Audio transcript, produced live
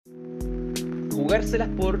jugárselas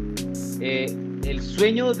por el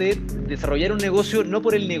sueño de desarrollar un negocio, no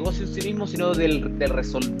por el negocio en sí mismo, sino de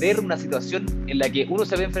resolver una situación en la que uno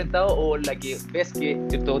se ve enfrentado o en la que ves que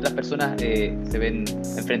ciertas otras personas se ven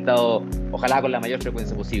enfrentados, ojalá con la mayor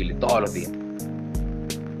frecuencia posible, todos los días.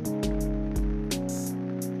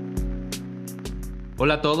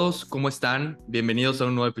 Hola a todos, ¿cómo están? Bienvenidos a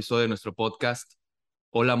un nuevo episodio de nuestro podcast.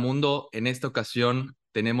 Hola mundo, en esta ocasión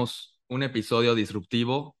tenemos un episodio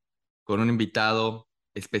disruptivo con un invitado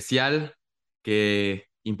especial que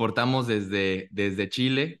importamos desde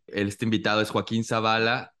Chile. Este invitado es Joaquín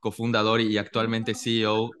Zavala, cofundador y actualmente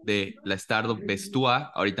CEO de la startup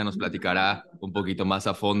Vestuá. Ahorita nos platicará un poquito más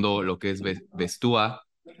a fondo lo que es Vestuá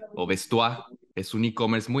o Vestuá. Es un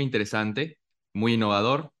e-commerce muy interesante, muy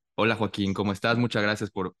innovador. Hola Joaquín, ¿cómo estás? Muchas gracias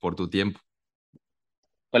por tu tiempo.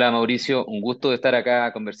 Hola Mauricio, un gusto de estar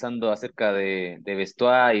acá conversando acerca de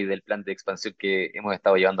Vestuá y del plan de expansión que hemos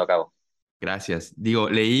estado llevando a cabo. Gracias. Digo,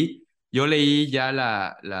 yo leí ya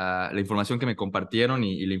la información que me compartieron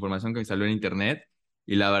y la información que me salió en internet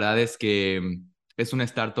y la verdad es que es una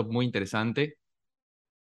startup muy interesante.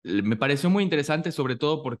 Me pareció muy interesante sobre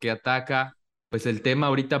todo porque ataca pues el tema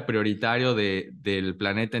ahorita prioritario del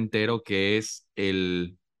planeta entero que es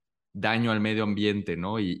el daño al medio ambiente,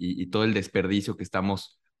 ¿no? Y todo el desperdicio que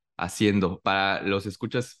estamos haciendo. Para los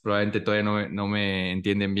escuchas probablemente todavía no me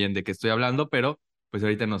entienden bien de qué estoy hablando, pero pues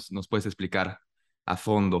ahorita nos puedes explicar a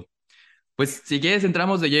fondo. Pues si quieres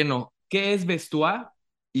entramos de lleno. ¿Qué es Vestuá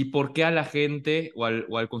y por qué a la gente o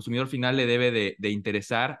al consumidor final le debe de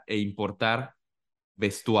interesar e importar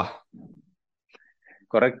Vestuá?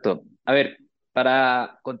 Correcto. A ver,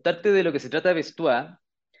 para contarte de lo que se trata de Vestuá,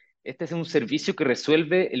 este es un servicio que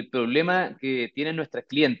resuelve el problema que tienen nuestras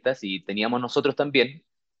clientas y teníamos nosotros también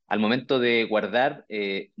al momento de guardar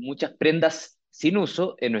muchas prendas sin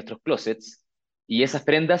uso en nuestros closets y esas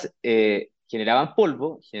prendas generaban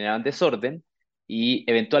polvo, generaban desorden y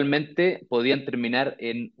eventualmente podían terminar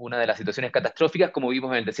en una de las situaciones catastróficas como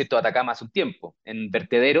vimos en el desierto de Atacama hace un tiempo, en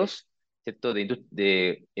vertederos, ¿cierto?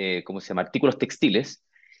 ¿Cómo se llama? Artículos textiles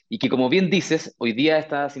y que como bien dices, hoy día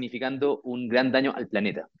está significando un gran daño al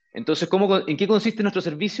planeta. Entonces, ¿en qué consiste nuestro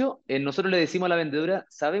servicio? Nosotros le decimos a la vendedora,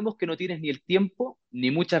 sabemos que no tienes ni el tiempo,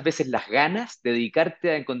 ni muchas veces las ganas de dedicarte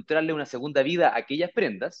a encontrarle una segunda vida a aquellas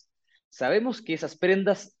prendas. Sabemos que esas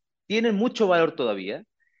prendas tienen mucho valor todavía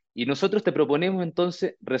y nosotros te proponemos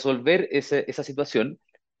entonces resolver esa situación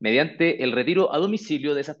mediante el retiro a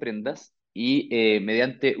domicilio de esas prendas y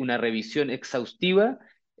mediante una revisión exhaustiva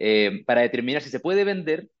para determinar si se puede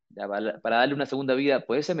vender, ya, para darle una segunda vida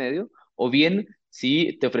por ese medio, o bien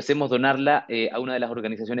si te ofrecemos donarla a una de las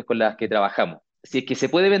organizaciones con las que trabajamos. Si es que se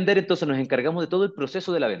puede vender, entonces nos encargamos de todo el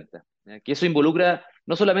proceso de la venta, ¿ya? Que eso involucra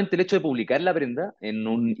no solamente el hecho de publicar la prenda en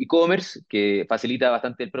un e-commerce, que facilita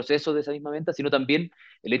bastante el proceso de esa misma venta, sino también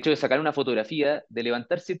el hecho de sacar una fotografía, de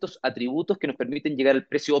levantar ciertos atributos que nos permiten llegar al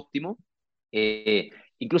precio óptimo, eh,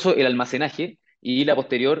 incluso el almacenaje y la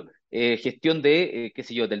posterior gestión de, qué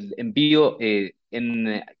sé yo, del envío, que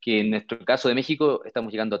en nuestro caso de México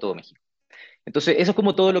estamos llegando a todo México. Entonces, eso es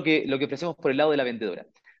como todo lo que ofrecemos por el lado de la vendedora.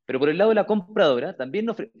 Pero por el lado de la compradora, también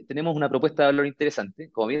tenemos una propuesta de valor interesante.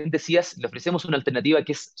 Como bien decías, le ofrecemos una alternativa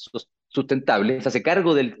que es sustentable, se hace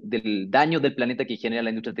cargo del daño del planeta que genera la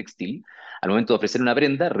industria textil al momento de ofrecer una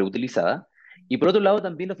prenda reutilizada. Y por otro lado,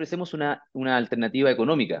 también le ofrecemos una alternativa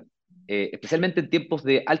económica, especialmente en tiempos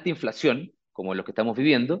de alta inflación, como los que estamos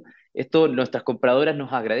viviendo. Esto nuestras compradoras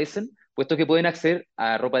nos agradecen, puesto que pueden acceder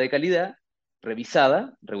a ropa de calidad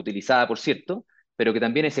revisada, reutilizada, por cierto, pero que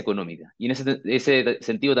también es económica. Y en ese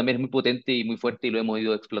sentido también es muy potente y muy fuerte y lo hemos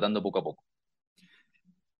ido explotando poco a poco.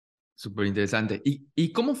 Súper interesante.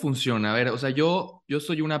 ¿Y cómo funciona? A ver, o sea, yo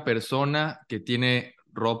soy una persona que tiene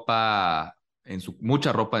ropa,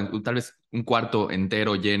 mucha ropa, tal vez un cuarto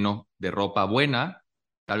entero lleno de ropa buena,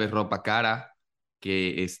 tal vez ropa cara,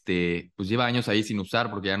 que pues lleva años ahí sin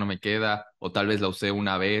usar porque ya no me queda, o tal vez la usé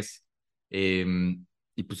una vez,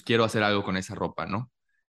 y pues quiero hacer algo con esa ropa, ¿no?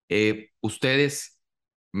 ¿Ustedes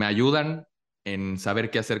me ayudan en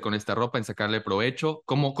saber qué hacer con esta ropa, en sacarle provecho?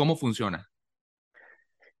 ¿Cómo funciona?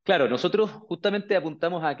 Claro, nosotros justamente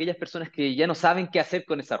apuntamos a aquellas personas que ya no saben qué hacer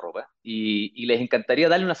con esa ropa y les encantaría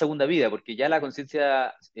darle una segunda vida, porque ya la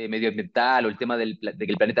conciencia medioambiental o el tema de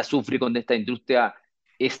que el planeta sufre con esta industria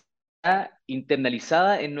está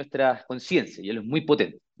internalizada en nuestra conciencia y es muy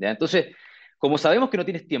potente, ¿ya? Entonces, como sabemos que no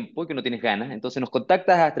tienes tiempo y que no tienes ganas, entonces nos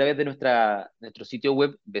contactas a través de nuestro sitio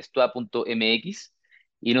web vestua.mx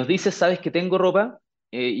y nos dices, sabes que tengo ropa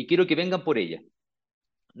y quiero que vengan por ella.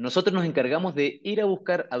 Nosotros nos encargamos de ir a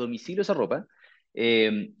buscar a domicilio esa ropa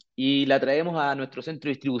y la traemos a nuestro centro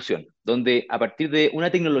de distribución, donde a partir de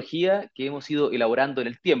una tecnología que hemos ido elaborando en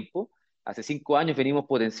el tiempo, hace 5 años venimos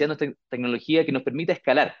potenciando esta tecnología que nos permite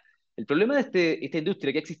escalar. El problema de esta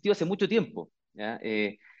industria que ha existido hace mucho tiempo, ¿ya?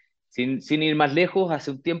 Sin ir más lejos,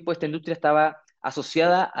 hace un tiempo esta industria estaba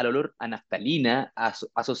asociada al olor a naftalina,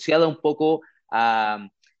 asociada un poco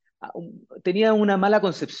tenía una mala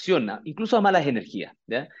concepción, incluso a malas energías,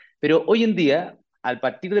 ¿ya? Pero hoy en día, al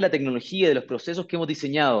partir de la tecnología y de los procesos que hemos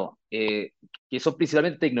diseñado, que son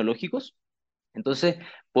principalmente tecnológicos, entonces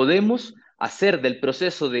podemos hacer del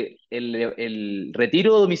proceso de el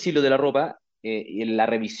retiro de domicilio de la ropa, y la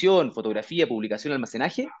revisión, fotografía, publicación,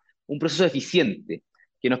 almacenaje, un proceso eficiente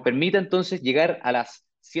que nos permita entonces llegar a las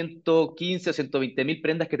 115 o 120 mil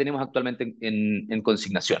prendas que tenemos actualmente en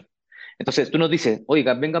consignación. Entonces tú nos dices,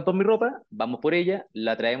 oiga, vengan por mi ropa, vamos por ella,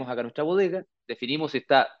 la traemos acá a nuestra bodega, definimos si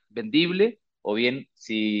está vendible o bien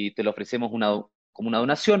si te lo ofrecemos como una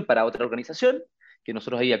donación para otra organización, que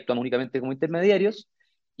nosotros ahí actuamos únicamente como intermediarios.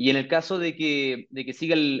 Y en el caso de que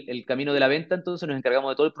siga el camino de la venta, entonces nos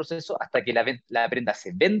encargamos de todo el proceso hasta que la prenda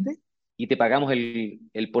se vende y te pagamos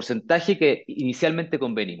el porcentaje que inicialmente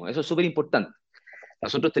convenimos. Eso es súper importante.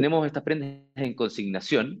 Nosotros tenemos estas prendas en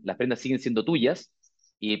consignación, las prendas siguen siendo tuyas,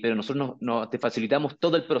 pero nosotros te facilitamos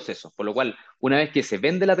todo el proceso, por lo cual, una vez que se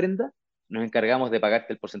vende la prenda, nos encargamos de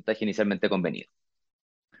pagarte el porcentaje inicialmente convenido.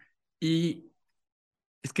 Y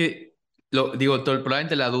es que, digo,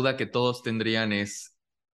 probablemente la duda que todos tendrían es,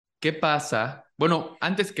 ¿qué pasa? Bueno,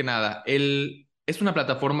 antes que nada, ¿es una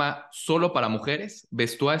plataforma solo para mujeres?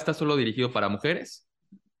 ¿Vestuá está solo dirigido para mujeres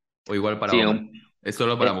o igual para Sí, hombres? Es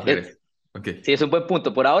solo para es, mujeres. es- Ok. sí, es un buen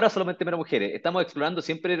punto. Por ahora solamente para mujeres. Estamos explorando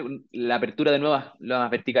siempre la apertura de nuevas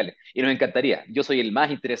verticales y nos encantaría. Yo soy el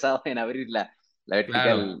más interesado en abrir la Claro,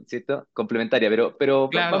 vertical, ¿cierto? Complementaria, pero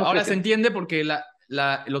claro. vamos Ahora se creciendo. entiende porque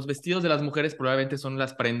los vestidos de las mujeres probablemente son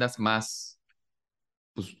las prendas más,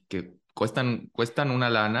 pues, que cuestan una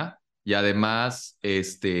lana y además,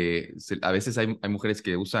 a veces hay mujeres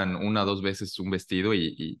que usan una o dos veces un vestido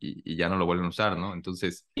y ya no lo vuelven a usar, ¿no?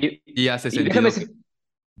 Entonces, Y, sí hace y déjame sentido que...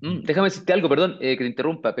 decir, déjame decirte algo, perdón, que te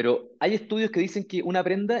interrumpa, pero hay estudios que dicen que una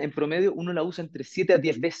prenda en promedio uno la usa entre 7 a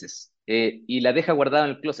 10 veces, y la deja guardada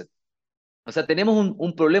en el closet. O sea, tenemos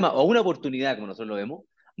un problema o una oportunidad, como nosotros lo vemos,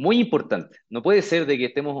 muy importante. No puede ser de que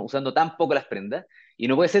estemos usando tan poco las prendas y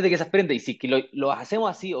no puede ser de que esas prendas, y si que lo hacemos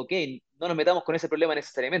así, ok, no nos metamos con ese problema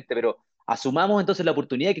necesariamente, pero asumamos entonces la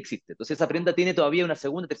oportunidad que existe. Entonces esa prenda tiene todavía una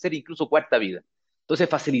segunda, tercera, incluso cuarta vida. Entonces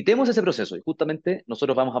facilitemos ese proceso y justamente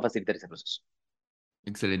nosotros vamos a facilitar ese proceso.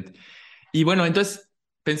 Excelente. Y bueno, entonces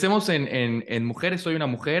pensemos en mujeres. Soy una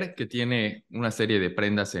mujer que tiene una serie de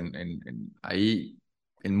prendas ahí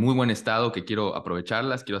en muy buen estado que quiero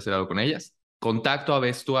aprovecharlas, quiero hacer algo con ellas. Contacto a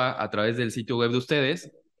Vestua a través del sitio web de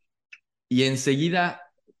ustedes y enseguida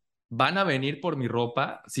van a venir por mi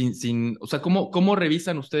ropa o sea, ¿cómo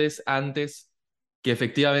revisan ustedes antes que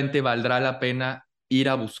efectivamente valdrá la pena ir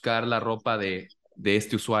a buscar la ropa de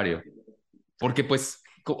este usuario? Porque pues,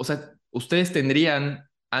 o sea, ustedes tendrían,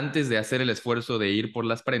 antes de hacer el esfuerzo de ir por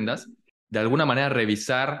las prendas, de alguna manera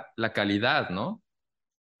revisar la calidad, ¿no?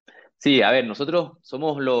 Sí, a ver, nosotros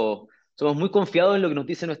somos muy confiados en lo que nos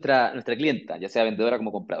dice nuestra clienta, ya sea vendedora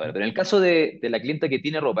como compradora. Pero en el caso de la clienta que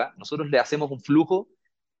tiene ropa, nosotros le hacemos un flujo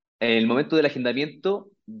en el momento del agendamiento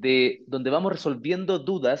de donde vamos resolviendo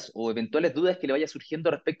dudas o eventuales dudas que le vaya surgiendo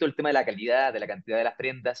respecto al tema de la calidad, de la cantidad de las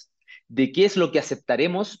prendas, de qué es lo que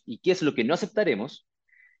aceptaremos y qué es lo que no aceptaremos,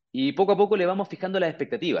 y poco a poco le vamos fijando las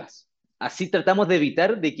expectativas. Así tratamos de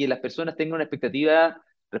evitar de que las personas tengan una expectativa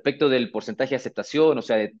respecto del porcentaje de aceptación, o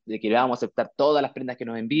sea, de que le vamos a aceptar todas las prendas que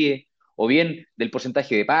nos envíe, o bien del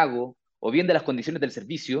porcentaje de pago, o bien de las condiciones del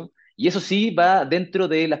servicio, y eso sí va dentro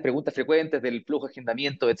de las preguntas frecuentes, del flujo de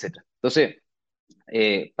agendamiento, etcétera. Entonces,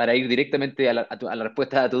 para ir directamente a la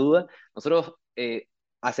respuesta a tu duda, nosotros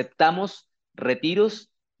aceptamos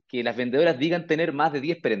retiros que las vendedoras digan tener más de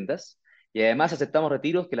 10 prendas, y además aceptamos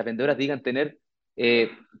retiros que las vendedoras digan tener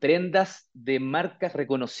prendas de marcas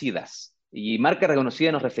reconocidas. Y marcas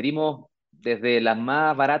reconocidas nos referimos desde las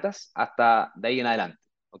más baratas hasta de ahí en adelante,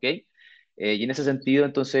 ¿ok? Y en ese sentido,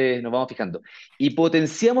 entonces, nos vamos fijando. Y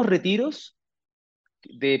potenciamos retiros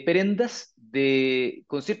de prendas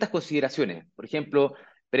con ciertas consideraciones. Por ejemplo,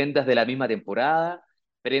 prendas de la misma temporada,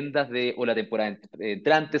 o la temporada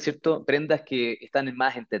entrante, ¿cierto? Prendas que están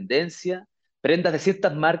más en tendencia, prendas de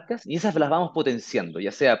ciertas marcas, y esas las vamos potenciando,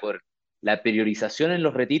 ya sea por la priorización en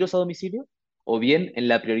los retiros a domicilio, o bien en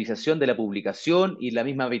la priorización de la publicación y la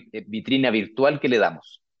misma vitrina virtual que le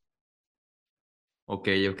damos. Ok,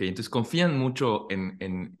 ok. Entonces confían mucho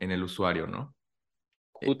en el usuario, ¿no?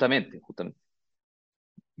 Eh, Justamente, justamente.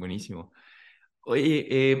 Buenísimo.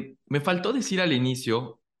 Oye, me faltó decir al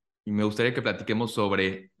inicio, y me gustaría que platiquemos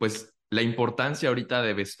sobre, pues, la importancia ahorita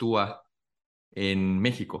de Vestuá en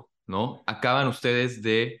México, ¿no? Acaban ustedes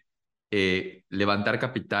de levantar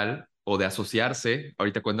capital o de asociarse,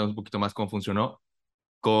 ahorita cuéntanos un poquito más cómo funcionó,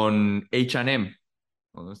 con H&M,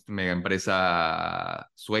 ¿no? Esta mega empresa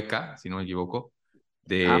sueca, si no me equivoco,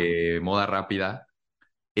 Ajá. de moda rápida.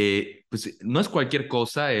 Pues no es cualquier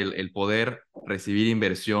cosa el poder recibir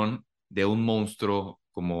inversión de un monstruo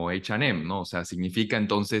como H&M, ¿no? O sea, significa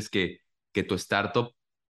entonces que tu startup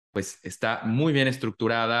pues está muy bien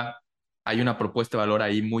estructurada, hay una propuesta de valor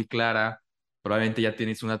ahí muy clara, probablemente ya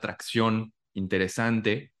tienes una atracción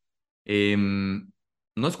interesante.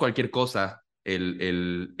 No es cualquier cosa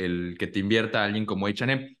el que te invierta alguien como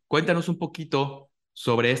H&M. Cuéntanos un poquito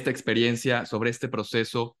sobre esta experiencia, sobre este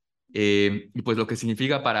proceso y pues lo que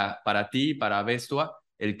significa para ti, para Vestua,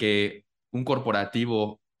 el que un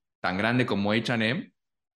corporativo tan grande como H&M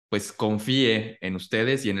pues confíe en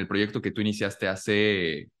ustedes y en el proyecto que tú iniciaste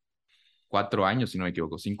hace 4 años, si no me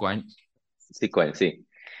equivoco, 5 años. Sí, sí.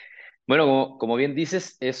 Bueno, como bien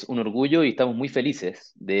dices, es un orgullo y estamos muy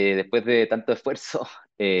felices de, después de tanto esfuerzo,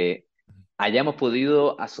 eh, hayamos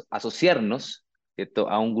podido asociarnos, ¿cierto?,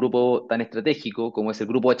 a un grupo tan estratégico como es el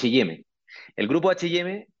grupo H&M. El grupo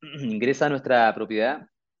H&M ingresa a nuestra propiedad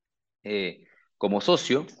como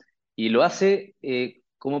socio y lo hace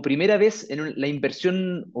como primera vez en la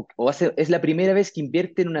inversión, es la primera vez que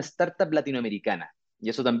invierte en una startup latinoamericana. Y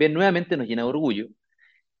eso también nuevamente nos llena de orgullo.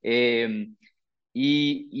 Eh,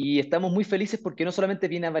 y estamos muy felices porque no solamente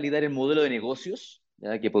viene a validar el modelo de negocios,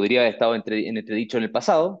 ¿ya?, que podría haber estado en entredicho en el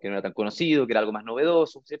pasado, que no era tan conocido, que era algo más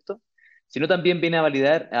novedoso, ¿cierto? Sino también viene a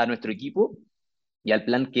validar a nuestro equipo y al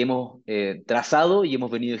plan que hemos trazado y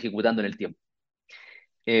hemos venido ejecutando en el tiempo.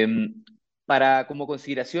 Eh, como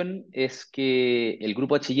consideración es que el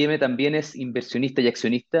grupo H&M también es inversionista y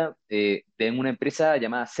accionista de una empresa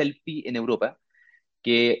llamada Selfie en Europa,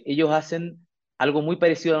 que ellos hacen algo muy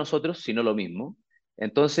parecido a nosotros, si no lo mismo.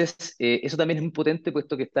 Entonces, eso también es muy potente,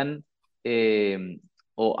 puesto que están, eh,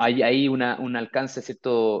 o hay ahí un alcance,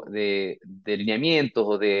 ¿cierto?, de lineamientos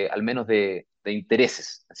o de, al menos de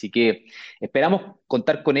intereses. Así que esperamos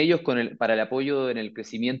contar con ellos para el apoyo en el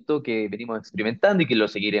crecimiento que venimos experimentando y que lo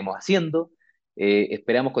seguiremos haciendo.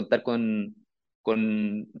 Esperamos contar con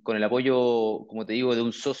el apoyo, como te digo, de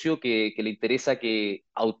un socio que le interesa que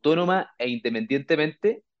autónoma e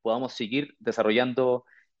independientemente podamos seguir desarrollando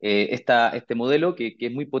este modelo que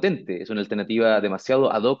es muy potente, es una alternativa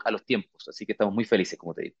demasiado ad hoc a los tiempos, así que estamos muy felices,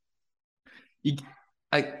 como te digo. Y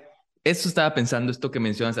ay, eso estaba pensando, esto que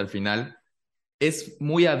mencionas al final, es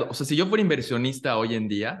muy, o sea, si yo fuera inversionista hoy en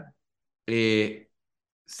día, eh,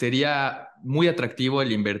 sería muy atractivo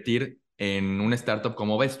el invertir en una startup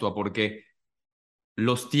como Vestua, porque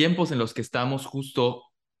los tiempos en los que estamos justo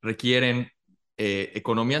requieren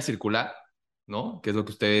economía circular, ¿no? Que es lo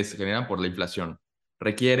que ustedes generan por la inflación.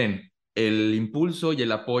 Requieren el impulso y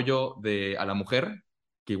el apoyo a la mujer,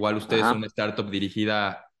 que igual ustedes son una Ajá. startup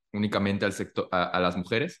dirigida únicamente al sector, a las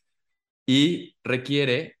mujeres, y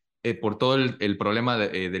requiere, por todo el problema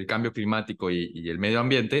del cambio climático y el medio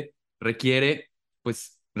ambiente, requiere,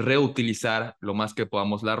 pues, reutilizar lo más que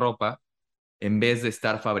podamos la ropa en vez de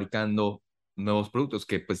estar fabricando nuevos productos,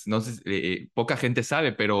 que pues no sé, poca gente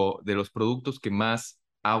sabe, pero de los productos que más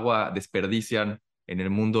agua desperdician en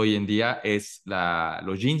el mundo hoy en día es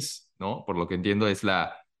los jeans, ¿no? Por lo que entiendo es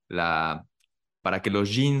la, para que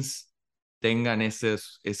los jeans tengan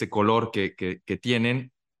ese color que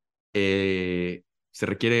tienen, se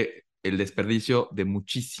requiere el desperdicio de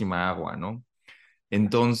muchísima agua, ¿no?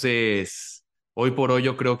 Entonces, hoy por hoy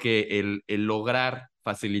yo creo que el lograr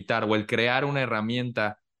facilitar o el crear una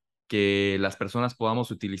herramienta que las personas podamos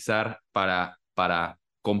utilizar para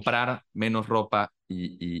comprar menos ropa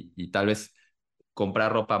y tal vez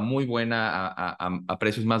comprar ropa muy buena a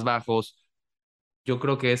precios más bajos, yo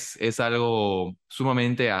creo que es algo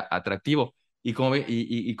sumamente atractivo. Y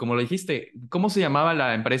como lo dijiste, ¿cómo se llamaba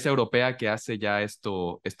la empresa europea que hace ya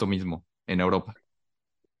esto mismo en Europa?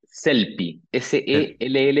 Selfie, Sellpy,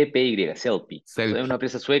 Selfie. Es una Selfie.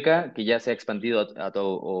 empresa sueca que ya se ha expandido a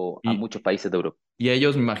Y, muchos países de Europa. y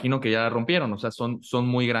ellos me imagino que ya la rompieron, o sea, son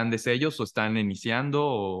muy grandes ellos o están iniciando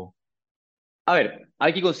o... A ver,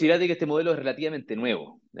 hay que considerar de que este modelo es relativamente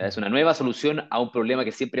nuevo. ¿Ya? Es una nueva solución a un problema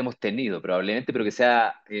que siempre hemos tenido, probablemente, pero que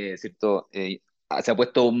cierto, se ha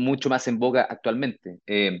puesto mucho más en boga actualmente.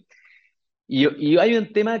 Y hay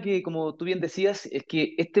un tema que, como tú bien decías, es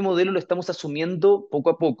que este modelo lo estamos asumiendo poco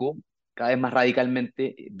a poco, cada vez más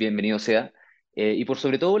radicalmente, bienvenido sea, y por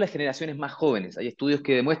sobre todo las generaciones más jóvenes. Hay estudios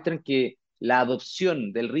que demuestran que la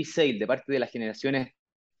adopción del resale de parte de las generaciones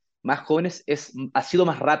más jóvenes ha sido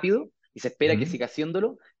más rápido y se espera que Ujú. siga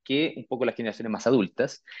haciéndolo que un poco las generaciones más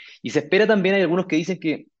adultas. Y se espera también, hay algunos que dicen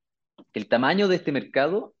que el tamaño de este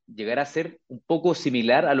mercado llegará a ser un poco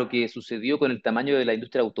similar a lo que sucedió con el tamaño de la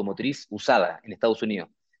industria automotriz usada en Estados Unidos,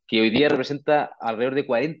 que hoy día representa alrededor de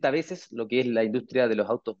 40 veces lo que es la industria de los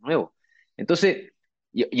autos nuevos. Entonces,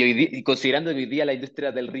 y considerando que hoy día la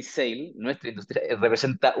industria del resale, nuestra industria,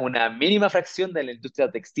 representa una mínima fracción de la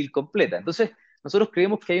industria textil completa. Entonces, nosotros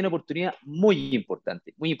creemos que hay una oportunidad muy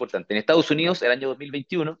importante, muy importante. En Estados Unidos, el año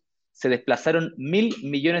 2021, se desplazaron 1.000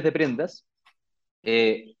 millones de prendas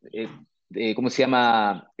eh, eh, ¿cómo se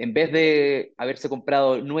llama? En vez de haberse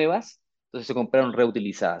comprado nuevas, entonces se compraron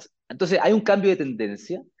reutilizadas. Entonces hay un cambio de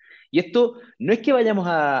tendencia y esto no es que vayamos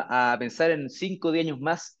a pensar en 5 o 10 años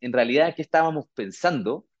más, en realidad que estábamos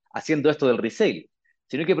pensando haciendo esto del resale,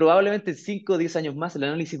 sino que probablemente en 5 o 10 años más el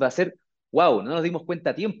análisis va a ser, wow, no nos dimos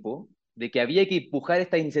cuenta a tiempo de que había que empujar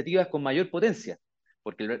estas iniciativas con mayor potencia.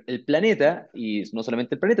 Porque el planeta, y no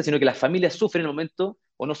solamente el planeta, sino que las familias sufren en el momento,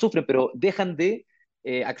 o no sufren, pero dejan de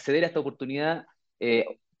acceder a esta oportunidad eh,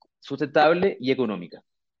 sustentable y económica.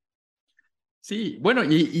 Sí, bueno,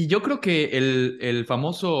 y yo creo que el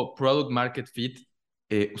famoso product market fit,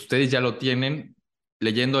 ustedes ya lo tienen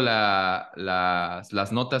leyendo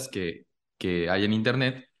las notas que hay en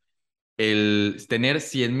internet. El tener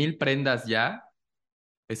 100,000 prendas ya,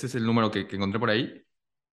 ese es el número que encontré por ahí,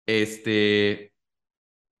 este,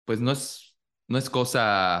 pues no es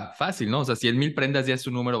cosa fácil, ¿no? O sea, 100,000 prendas ya es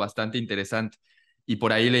un número bastante interesante. Y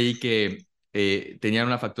por ahí leí que tenían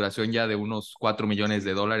una facturación ya de unos $4 millones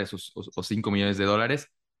o $5 millones.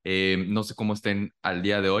 No sé cómo estén al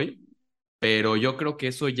día de hoy, pero yo creo que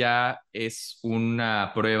eso ya es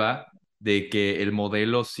una prueba de que el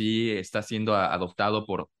modelo sí está siendo adoptado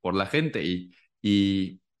por la gente.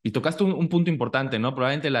 Y tocaste un punto importante, ¿no?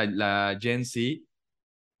 Probablemente la Gen Z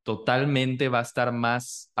totalmente va a estar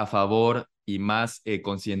más a favor y más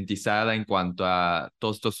concientizada en cuanto a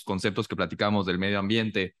todos estos conceptos que platicamos del medio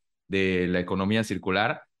ambiente, de la economía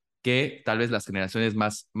circular, que tal vez las generaciones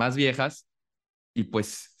más viejas. Y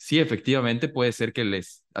pues sí, efectivamente puede ser que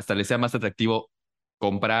hasta les sea más atractivo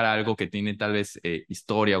comprar algo que tiene tal vez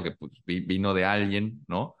historia o que pues, vino de alguien,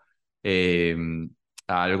 ¿no? Eh,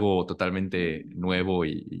 a algo totalmente nuevo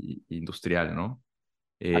y industrial, ¿no?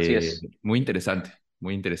 Así es. Muy interesante,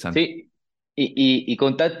 muy interesante. Sí, y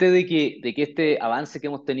contarte de que este avance que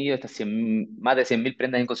hemos tenido, estas 100 más de 100.000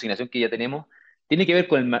 prendas en consignación que ya tenemos, tiene que ver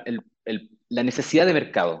con la necesidad de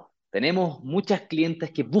mercado. Tenemos muchas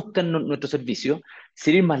clientes que buscan nuestro servicio,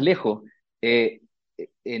 sin ir más lejos. eh,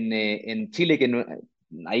 en Chile,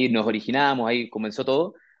 ahí nos originamos, ahí comenzó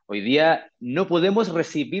todo, hoy día no podemos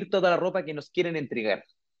recibir toda la ropa que nos quieren entregar.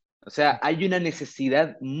 O sea, hay una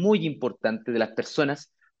necesidad muy importante de las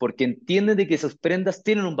personas porque entienden de que esas prendas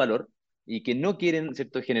tienen un valor y que no quieren,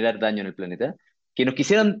 ¿cierto?, generar daño en el planeta, que nos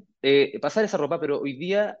quisieran pasar esa ropa, pero hoy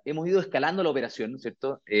día hemos ido escalando la operación,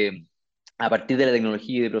 ¿cierto? A partir de la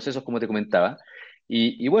tecnología y de procesos, como te comentaba.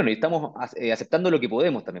 Y bueno, y estamos aceptando lo que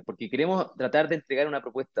podemos también, porque queremos tratar de entregar una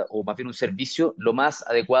propuesta o más bien un servicio lo más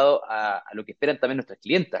adecuado a lo que esperan también nuestras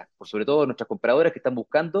clientas, por sobre todo nuestras compradoras que están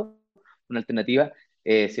buscando una alternativa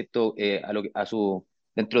 ¿cierto?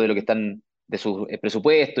 Dentro de lo que están, de su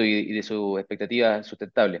presupuesto y de sus expectativas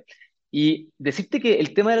sustentables. Y decirte que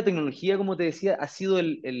el tema de la tecnología, como te decía, ha sido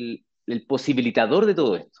el posibilitador de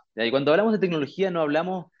todo esto. ¿Ya? Y cuando hablamos de tecnología no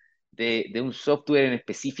hablamos de un software en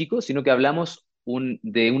específico, sino que hablamos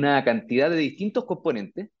de una cantidad de distintos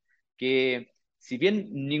componentes que, si bien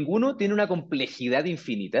ninguno tiene una complejidad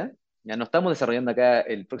infinita, ya no estamos desarrollando acá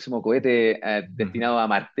el próximo cohete destinado a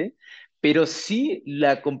Marte, pero sí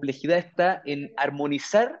la complejidad está en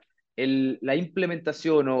armonizar la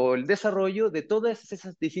implementación o el desarrollo de todas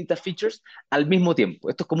esas distintas features al mismo tiempo.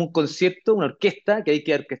 Esto es como un concierto, una orquesta que hay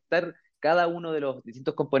que orquestar cada uno de los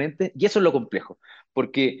distintos componentes y eso es lo complejo,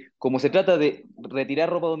 porque como se trata de retirar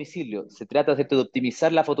ropa a domicilio, se trata, ¿cierto?, de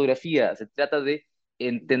optimizar la fotografía, se trata de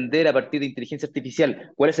entender a partir de inteligencia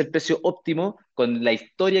artificial cuál es el precio óptimo con la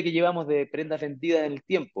historia que llevamos de prendas vendidas en el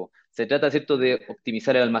tiempo. Se trata, ¿cierto?, de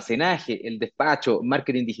optimizar el almacenaje, el despacho,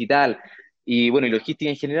 marketing digital y, bueno, y logística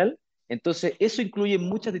en general. Entonces, eso incluye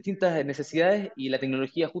muchas distintas necesidades y la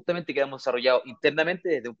tecnología justamente que hemos desarrollado internamente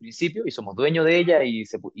desde un principio y somos dueños de ella y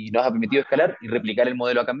nos ha permitido escalar y replicar el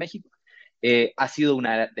modelo acá en México, ha sido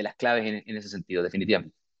una de las claves en ese sentido,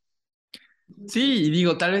 definitivamente. Sí, y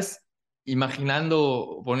digo, tal vez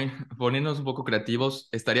imaginando, poniéndonos un poco creativos,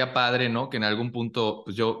 estaría padre, ¿no? Que en algún punto,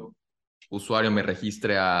 pues yo, usuario, me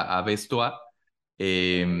registre a Vestuá.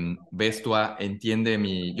 Vestuá entiende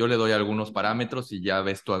yo le doy algunos parámetros y ya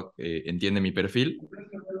Vestuá entiende mi perfil.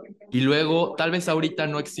 Y luego, tal vez ahorita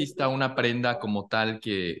no exista una prenda como tal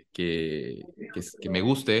que me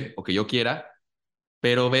guste o que yo quiera,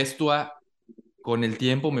 pero Vestua con el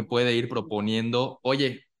tiempo me puede ir proponiendo,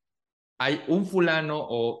 oye, hay un fulano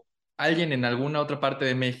o alguien en alguna otra parte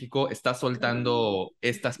de México está soltando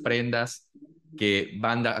estas prendas que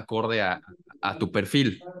van de acorde a tu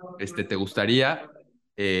perfil. ¿Te gustaría?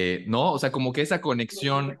 ¿No? O sea, como que esa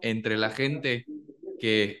conexión entre la gente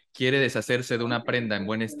que quiere deshacerse de una prenda en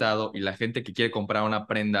buen estado y la gente que quiere comprar una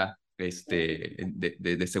prenda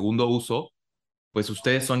de segundo uso, pues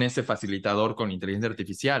ustedes son ese facilitador con inteligencia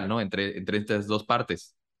artificial, ¿no? Entre estas dos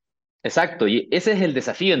partes. Exacto, y ese es el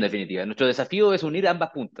desafío en definitiva. Nuestro desafío es unir ambas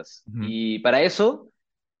puntas. Ujú, Y para eso,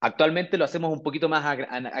 actualmente lo hacemos un poquito más a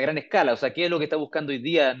gran escala. O sea, ¿qué es lo que está buscando hoy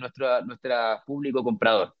día nuestro público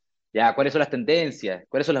comprador? Ya, ¿cuáles son las tendencias?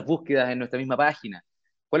 ¿Cuáles son las búsquedas en nuestra misma página?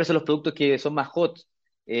 ¿Cuáles son los productos que son más hot?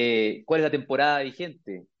 ¿Cuál es la temporada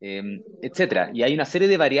vigente? Etcétera. Y hay una serie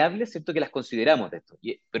de variables, ¿cierto?, que las consideramos de esto.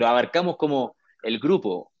 Pero abarcamos como el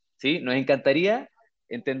grupo, ¿sí? Nos encantaría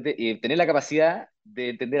tener la capacidad de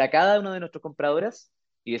entender a cada una de nuestras compradoras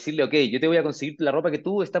y decirle, ok, yo te voy a conseguir la ropa que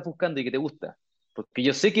tú estás buscando y que te gusta. Porque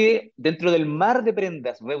yo sé que dentro del mar de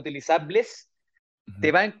prendas reutilizables te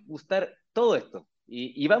ujú. va a gustar todo esto.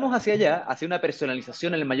 Y vamos hacia allá, hacia una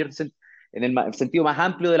personalización en el sentido más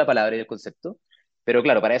amplio de la palabra y del concepto. Pero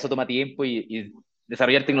claro, para eso toma tiempo y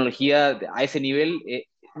desarrollar tecnología a ese nivel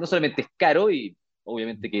no solamente es caro y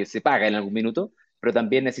obviamente que se paga en algún minuto, pero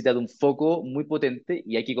también necesita de un foco muy potente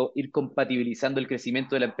y hay que ir compatibilizando el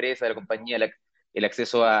crecimiento de la empresa, de la compañía, el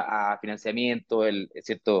acceso a financiamiento,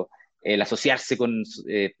 ¿cierto? El asociarse con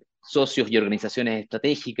socios y organizaciones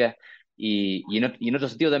estratégicas y en otro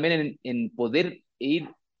sentido también en poder ir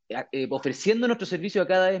ofreciendo nuestro servicio a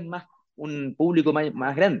cada vez más un público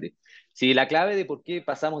más grande. Si la clave de por qué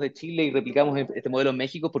pasamos de Chile y replicamos este modelo en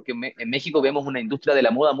México es porque en México vemos una industria de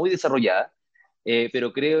la moda muy desarrollada,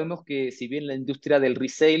 pero creemos que si bien la industria del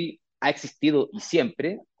resale ha existido y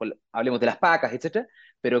siempre, hablemos de las pacas, etcétera,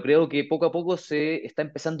 pero creo que poco a poco se está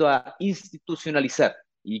empezando a institucionalizar.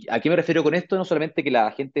 ¿Y a qué me refiero con esto? No solamente que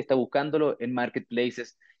la gente está buscándolo en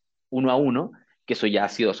marketplaces uno a uno, que eso ya ha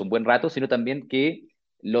sido hace un buen rato, sino también que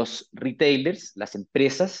los retailers, las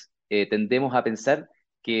empresas, tendemos a pensar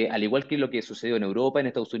que al igual que lo que sucedió en Europa, en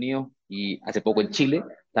Estados Unidos y hace poco en Chile,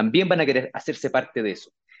 también van a querer hacerse parte de eso.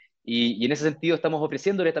 Y en ese sentido estamos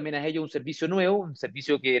ofreciéndole también a ellos un servicio nuevo, un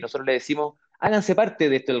servicio que nosotros le decimos, háganse parte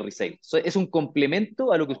de esto del resale. Es un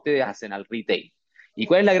complemento a lo que ustedes hacen al retail. ¿Y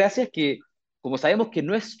cuál es la gracia? Es que como sabemos que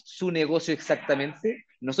no es su negocio exactamente,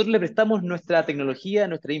 nosotros le prestamos nuestra tecnología,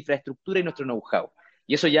 nuestra infraestructura y nuestro know-how.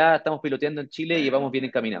 Y eso ya estamos piloteando en Chile y vamos bien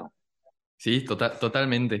encaminados. Sí,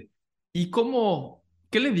 totalmente. ¿Y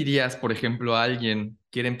qué le dirías, por ejemplo, a alguien que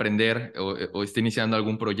quiere emprender o está iniciando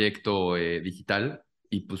algún proyecto digital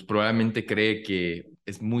y pues probablemente cree que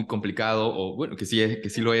es muy complicado o bueno, que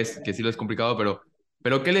sí lo es complicado,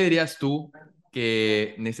 pero ¿qué le dirías tú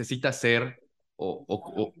que necesita hacer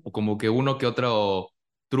o como que uno que otro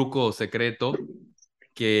truco secreto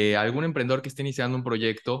que algún emprendedor que esté iniciando un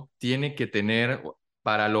proyecto tiene que tener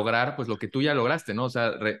para lograr pues lo que tú ya lograste, ¿no? O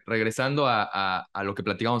sea, regresando a lo que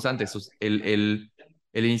platicamos antes, el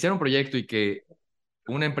iniciar un proyecto y que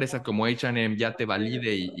una empresa como H&M ya te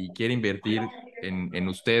valide y quiere invertir en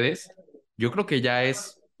ustedes, yo creo que ya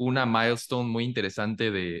es una milestone muy interesante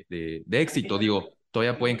de éxito. Digo,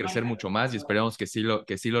 todavía pueden crecer mucho más y esperemos que sí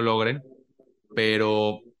lo logren,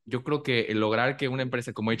 pero yo creo que el lograr que una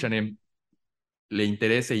empresa como H&M le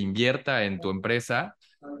interese e invierta en tu empresa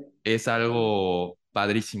es algo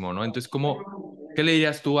padrísimo, ¿no? Entonces, qué le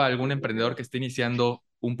dirías tú a algún emprendedor que esté iniciando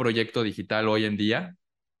un proyecto digital hoy en día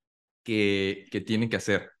que tiene que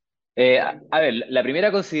hacer? A ver, la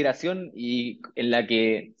primera consideración y en la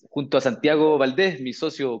que junto a Santiago Valdés, mi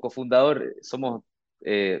socio cofundador, somos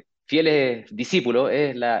fieles discípulos,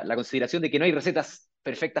 es la consideración de que no hay recetas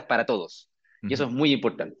perfectas para todos. Y eso Ujú. es muy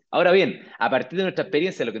importante. Ahora bien, a partir de nuestra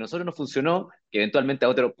experiencia, lo que a nosotros nos funcionó, que eventualmente a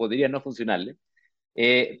otros podría no funcionarle,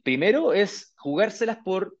 primero es jugárselas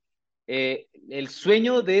por el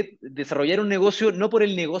sueño de desarrollar un negocio, no por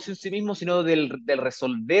el negocio en sí mismo, sino del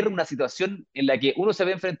resolver una situación en la que uno se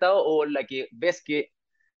ve enfrentado o en la que ves que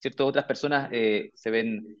ciertas otras personas se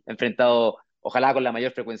ven enfrentados, ojalá con la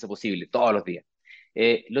mayor frecuencia posible, todos los días.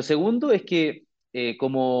 Lo segundo es que,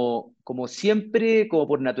 como siempre, como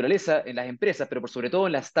por naturaleza en las empresas, pero por sobre todo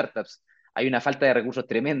en las startups, hay una falta de recursos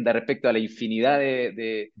tremenda respecto a la infinidad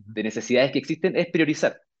de necesidades que existen, es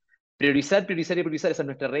priorizar. Priorizar, priorizar y priorizar, esa es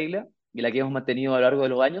nuestra regla y la que hemos mantenido a lo largo de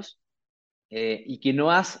los años y que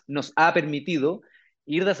nos ha permitido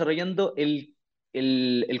ir desarrollando el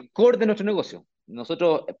core de nuestro negocio.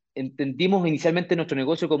 nosotros entendimos inicialmente nuestro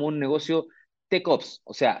negocio como un negocio tech ops,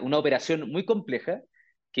 o sea, una operación muy compleja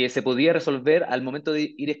que se podía resolver al momento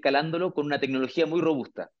de ir escalándolo con una tecnología muy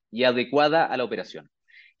robusta y adecuada a la operación.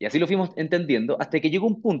 Y así lo fuimos entendiendo hasta que llegó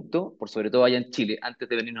un punto, por sobre todo allá en Chile, antes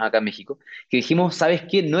de venirnos acá a México, que dijimos, ¿sabes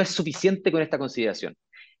qué? No es suficiente con esta consideración.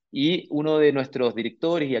 Y uno de nuestros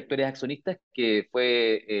directores y actores accionistas, que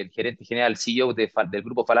fue el gerente general, CEO del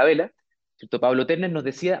grupo Falabella, ¿cierto? Pablo Ternes, nos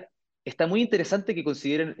decía, está muy interesante que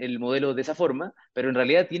consideren el modelo de esa forma, pero en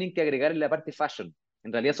realidad tienen que agregarle la parte fashion.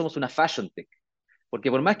 En realidad somos una fashion tech. Porque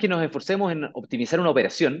por más que nos esforcemos en optimizar una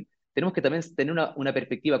operación, tenemos que también tener una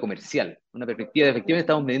perspectiva comercial, una perspectiva de efectivamente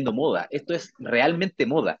estamos vendiendo moda. Esto es realmente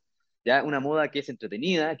moda, ¿ya? Una moda que es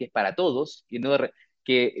entretenida, que es para todos,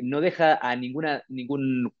 que no deja a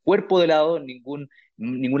ningún cuerpo de lado,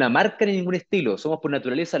 ninguna marca ni ningún estilo. Somos por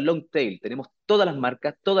naturaleza long tail, tenemos todas las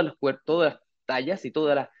marcas, todas las tallas y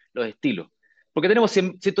los estilos. Porque tenemos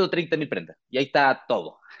 130.000 prendas y ahí está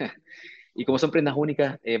todo. Y como son prendas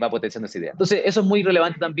únicas, va potenciando esa idea. Entonces, eso es muy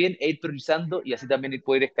relevante también, ir priorizando y así también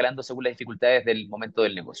poder ir escalando según las dificultades del momento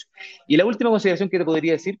del negocio. Y la última consideración que te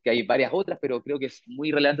podría decir, que hay varias otras, pero creo que es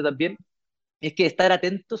muy relevante también, es que estar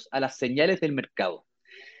atentos a las señales del mercado.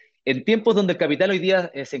 En tiempos donde el capital hoy día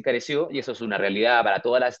se encareció, y eso es una realidad para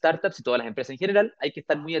todas las startups y todas las empresas en general, hay que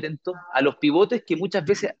estar muy atentos a los pivotes que muchas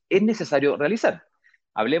veces es necesario realizar.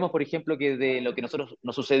 Hablemos, por ejemplo, que de lo que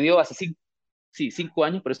nos sucedió hace 5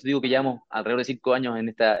 años, por eso digo que llevamos alrededor de 5 años en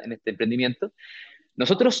este emprendimiento.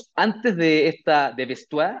 Nosotros, antes de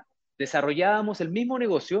Vestuá, desarrollábamos el mismo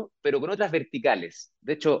negocio, pero con otras verticales.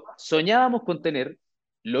 De hecho, soñábamos con tener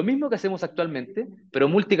lo mismo que hacemos actualmente, pero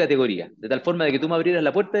multicategoría, de tal forma de que tú me abrieras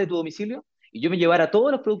la puerta de tu domicilio y yo me llevara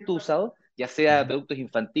todos los productos usados, ya sea Ujú. productos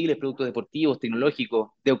infantiles, productos deportivos,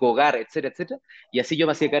 tecnológicos, de hogar, etcétera, etcétera, y así yo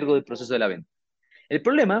me hacía cargo del proceso de la venta. El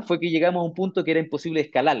problema fue que llegamos a un punto que era imposible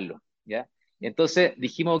escalarlo, ¿ya? Entonces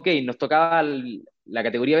dijimos, ok, nos tocaba la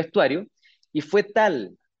categoría vestuario y fue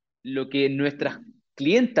tal lo que nuestras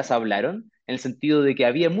clientas hablaron, en el sentido de que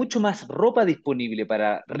había mucho más ropa disponible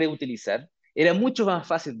para reutilizar, era mucho más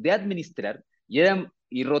fácil de administrar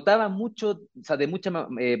y rotaba mucho, o sea,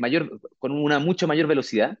 con una mucho mayor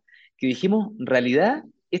velocidad, que dijimos, en realidad,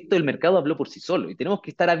 esto del mercado habló por sí solo y tenemos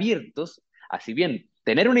que estar abiertos así bien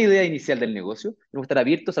tener una idea inicial del negocio, tenemos que estar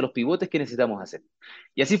abiertos a los pivotes que necesitamos hacer.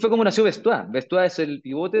 Y así fue como nació Vestuá. Vestuá es el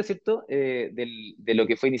pivote, ¿cierto?, de lo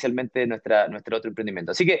que fue inicialmente nuestro otro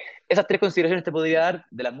emprendimiento. Así que esas tres consideraciones te podría dar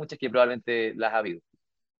de las muchas que probablemente las ha habido.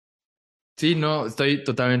 Sí, no, estoy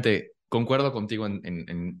totalmente, concuerdo contigo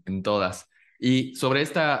en todas. Y sobre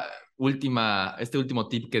este último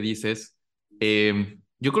tip que dices,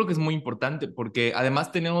 yo creo que es muy importante porque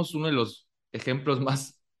además tenemos uno de los ejemplos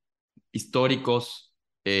más históricos,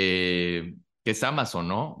 que es Amazon,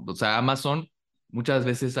 ¿no? O sea, Amazon, muchas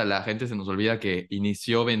veces a la gente se nos olvida que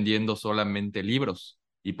inició vendiendo solamente libros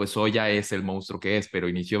y pues hoy ya es el monstruo que es, pero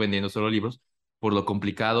inició vendiendo solo libros por lo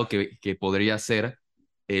complicado que podría ser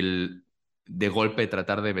el de golpe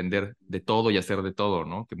tratar de vender de todo y hacer de todo,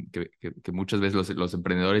 ¿no? Que muchas veces los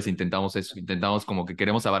emprendedores intentamos eso, intentamos como que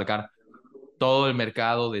queremos abarcar todo el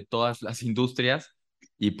mercado de todas las industrias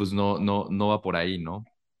y pues no va por ahí, ¿no?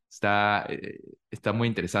 Está muy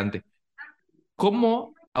interesante.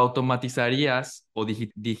 ¿Cómo automatizarías o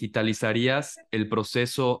digitalizarías el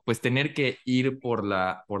proceso, pues tener que ir por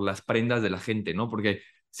las prendas de la gente, ¿no? Porque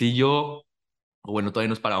si yo, o bueno, todavía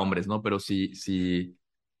no es para hombres, ¿no? Pero si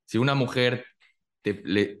una mujer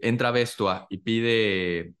le entra a Vestua y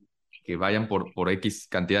pide que vayan por X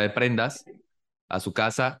cantidad de prendas a su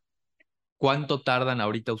casa, ¿cuánto tardan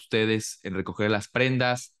ahorita ustedes en recoger las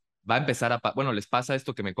prendas? Va a empezar bueno, les pasa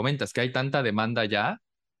esto que me comentas, que hay tanta demanda ya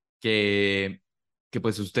que, que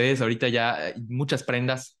pues ustedes ahorita ya hay muchas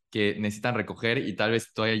prendas que necesitan recoger y tal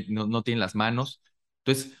vez todavía no tienen las manos.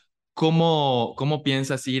 Entonces, ¿cómo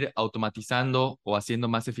piensas ir automatizando o haciendo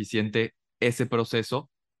más eficiente ese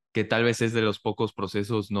proceso que tal vez es de los pocos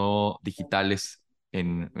procesos no digitales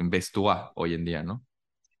en Vestua hoy en día, ¿no?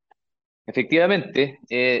 Efectivamente,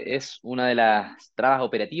 es una de las trabas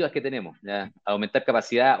operativas que tenemos, ¿ya? Aumentar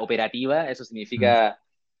capacidad operativa, eso Mm. significa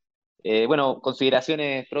bueno,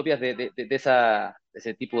 consideraciones propias de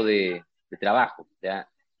ese tipo de trabajo, ¿ya?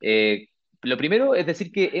 Lo primero es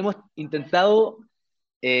decir que hemos intentado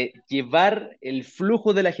llevar el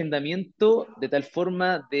flujo del agendamiento de tal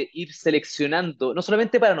forma de ir seleccionando, no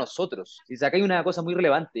solamente para nosotros, si acá hay una cosa muy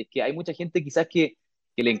relevante, es que hay mucha gente quizás que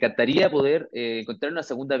le encantaría poder encontrar una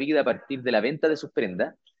segunda vida a partir de la venta de sus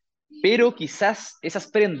prendas, pero quizás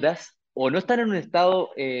esas prendas o no están en un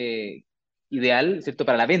estado ideal, ¿cierto?,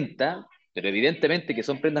 para la venta, pero evidentemente que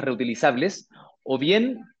son prendas reutilizables, o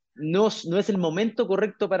bien no es el momento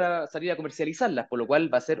correcto para salir a comercializarlas, por lo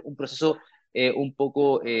cual va a ser un proceso un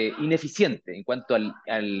poco ineficiente en cuanto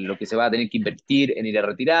a lo que se va a tener que invertir en ir a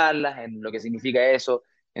retirarlas, en lo que significa eso,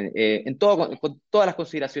 en todo, con todas las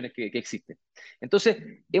consideraciones que existen. Entonces,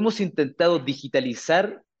 hemos intentado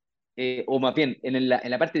digitalizar, o más bien en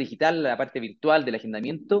la parte digital, la parte virtual del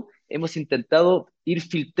agendamiento, hemos intentado ir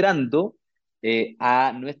filtrando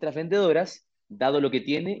a nuestras vendedoras, dado lo que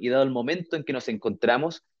tiene y dado el momento en que nos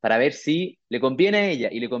encontramos, para ver si le conviene a ella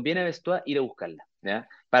y le conviene a Vestuá ir a buscarla. ¿Ya?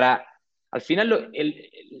 Al final,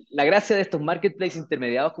 la gracia de estos marketplaces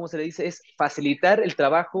intermediados, como se le dice, es facilitar el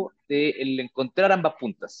trabajo de el encontrar ambas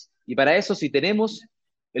puntas. Y para eso, si tenemos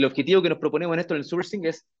el objetivo que nos proponemos en esto en el sourcing,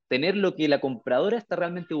 es tener lo que la compradora está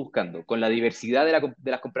realmente buscando, con la diversidad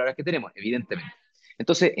de las compradoras que tenemos, evidentemente.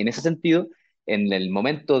 Entonces, en ese sentido, en el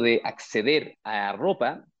momento de acceder a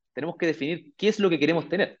ropa, tenemos que definir qué es lo que queremos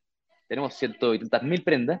tener. Tenemos ciento y tantas mil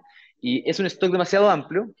prendas y es un stock demasiado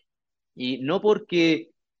amplio y no porque,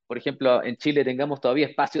 por ejemplo, en Chile tengamos todavía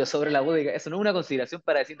espacio sobre la bodega, eso no es una consideración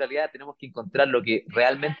para decir en realidad tenemos que encontrar lo que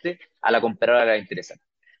realmente a la compradora le interesa.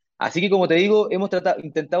 Así que como te digo,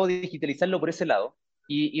 intentado digitalizarlo por ese lado.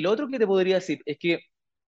 Y lo otro que te podría decir es que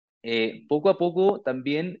poco a poco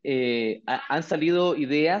también han salido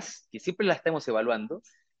ideas que siempre las estamos evaluando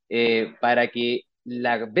para que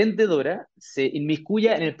la vendedora se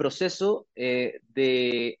inmiscuya en el proceso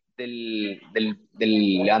del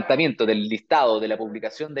levantamiento, del listado, de la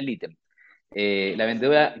publicación del ítem. La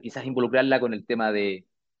vendedora quizás involucrarla con el tema de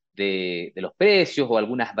los precios o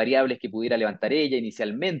algunas variables que pudiera levantar ella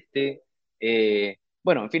inicialmente.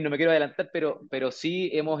 Bueno, en fin, no me quiero adelantar, pero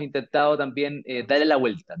sí hemos intentado también darle la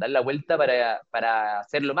vuelta para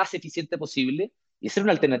ser lo más eficiente posible y ser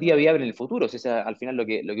una alternativa viable en el futuro, si es al final lo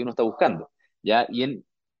que uno está buscando. ¿Ya?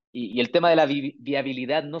 Y el tema de la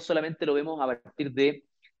viabilidad no solamente lo vemos a partir de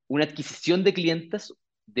una adquisición de clientes,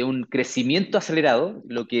 de un crecimiento acelerado,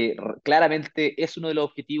 lo que claramente es uno de los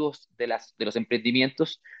objetivos de los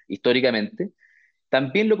emprendimientos históricamente,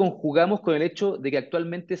 también lo conjugamos con el hecho de que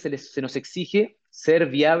actualmente se nos exige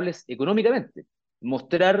ser viables económicamente,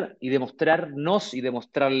 mostrar y demostrarnos y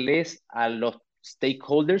demostrarles a los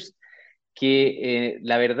stakeholders que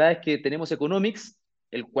la verdad es que tenemos economics,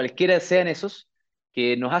 el cualquiera sean esos,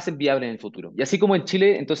 que nos hacen viables en el futuro. Y así como en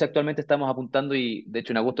Chile, entonces actualmente estamos apuntando, y de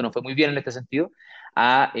hecho en agosto nos fue muy bien en este sentido,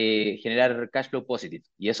 a generar cash flow positive,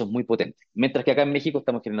 y eso es muy potente. Mientras que acá en México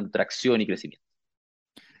estamos generando tracción y crecimiento.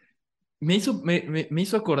 Me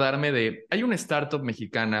hizo acordarme de, hay una startup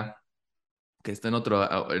mexicana que está en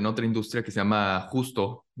otra industria que se llama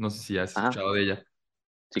Justo, no sé si has Ajá, escuchado de ella,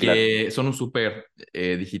 sí, claro. que son un súper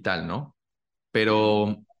digital, ¿no?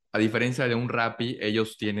 Pero a diferencia de un Rappi,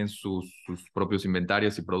 ellos tienen sus propios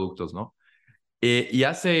inventarios y productos, ¿no? Y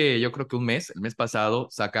hace, yo creo que un mes, el mes pasado,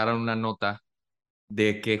 sacaron una nota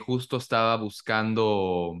de que justo estaba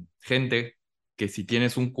buscando gente que si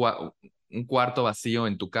tienes un cuarto vacío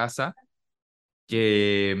en tu casa,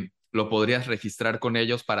 que lo podrías registrar con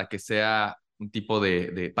ellos para que sea un tipo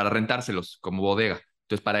para rentárselos como bodega.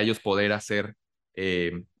 Entonces, para ellos poder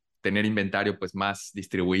eh, tener inventario pues más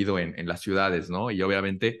distribuido en las ciudades, ¿no? Y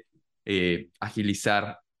obviamente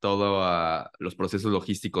agilizar todos los procesos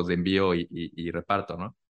logísticos de envío y reparto,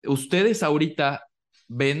 ¿no? ¿Ustedes ahorita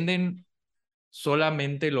venden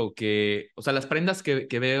solamente o sea, las prendas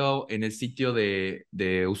que veo en el sitio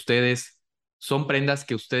de ustedes son prendas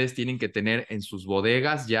que ustedes tienen que tener en sus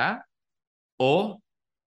bodegas ya, o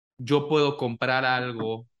yo puedo comprar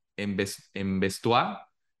algo en Vestuá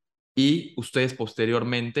y ustedes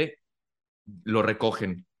posteriormente lo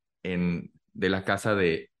recogen de la casa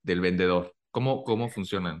del vendedor? ¿Cómo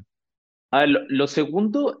funcionan? A ver, lo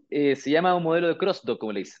segundo se llama un modelo de cross-dock,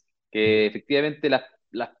 como le dicen, que efectivamente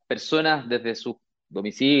las personas desde sus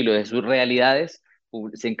domicilios, desde sus realidades,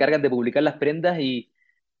 se encargan de publicar las prendas y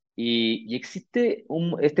existe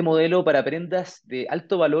este modelo para prendas de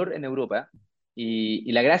alto valor en Europa.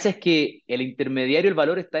 Y la gracia es que el intermediario, el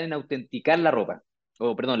valor está en autenticar la ropa,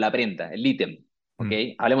 o perdón, la prenda, el ítem. ¿Ok?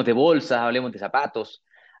 Mm. Hablemos de bolsas, hablemos de zapatos,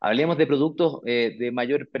 hablemos de productos de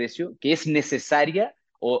mayor precio, que es necesaria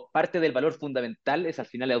o parte del valor fundamental es al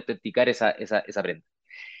final autenticar esa prenda.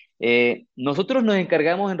 Nosotros nos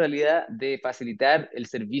encargamos en realidad de facilitar el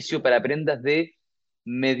servicio para prendas de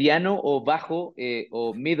mediano o bajo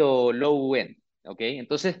o mid o low end, ¿ok?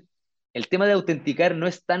 Entonces, el tema de autenticar no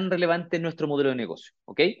es tan relevante en nuestro modelo de negocio,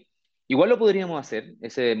 ¿ok? Igual lo podríamos hacer,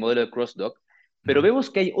 ese modelo de cross-dock, pero Ujú. vemos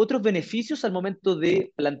que hay otros beneficios al momento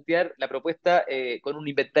de plantear la propuesta con un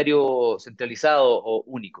inventario centralizado o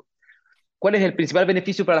único. ¿Cuál es el principal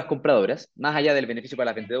beneficio para las compradoras? Más allá del beneficio para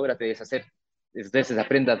las vendedoras de deshacerse esas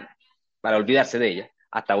prendas para olvidarse de ellas.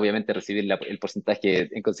 hasta obviamente recibir el porcentaje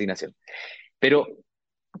en consignación. Pero,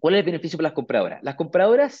 ¿cuál es el beneficio para las compradoras? Las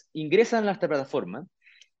compradoras ingresan a nuestra plataforma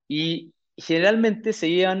y generalmente se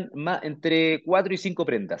llevan entre 4 y 5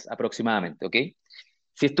 prendas aproximadamente, ¿ok?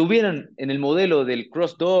 Si estuvieran en el modelo del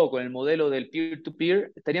cross-dock o en el modelo del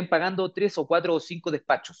peer-to-peer, estarían pagando 3 o 4 o 5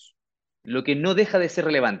 despachos, lo que no deja de ser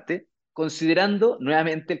relevante, considerando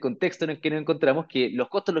nuevamente el contexto en el que nos encontramos, que los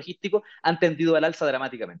costos logísticos han tendido al alza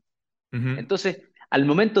dramáticamente. Ujú. Entonces, al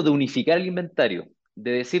momento de unificar el inventario,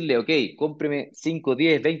 de decirle, ok, cómpreme 5,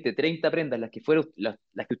 10, 20, 30 prendas, las que fueran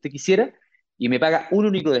las que usted quisiera, y me paga un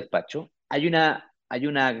único despacho,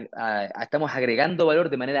 estamos agregando valor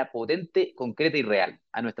de manera potente, concreta y real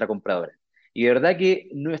a nuestra compradora. Y de verdad que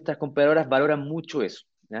nuestras compradoras valoran mucho eso,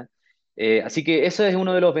 ¿ya? Así que eso es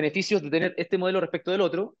uno de los beneficios de tener este modelo respecto del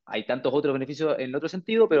otro. Hay tantos otros beneficios en el otro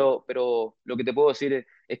sentido, pero lo que te puedo decir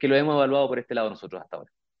es que lo hemos evaluado por este lado nosotros hasta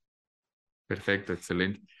ahora. Perfecto,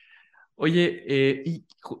 excelente. Oye,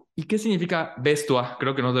 ¿y qué significa Vestuá?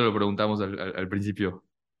 Creo que no te lo preguntamos al principio.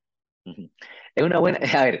 Ujú. Es una buena.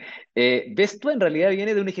 A ver, Vesto en realidad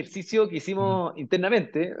viene de un ejercicio que Ujú. hicimos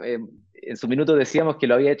internamente. En su minuto decíamos que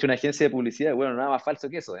lo había hecho una agencia de publicidad. Bueno, nada más falso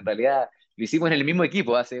que eso. En realidad lo hicimos en el mismo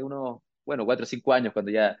equipo hace unos, bueno, 4 o 5 años,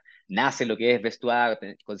 cuando ya nace lo que es Vestuá,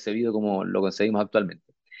 concebido como lo concebimos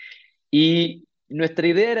actualmente. Y nuestra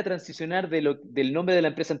idea era transicionar del nombre de la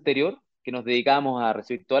empresa anterior, que nos dedicábamos a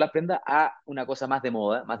recibir todas las prendas, a una cosa más de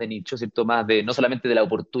moda, más de nicho, ¿cierto? Más de, no solamente de la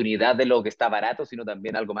oportunidad de lo que está barato, sino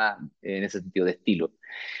también algo más en ese sentido de estilo.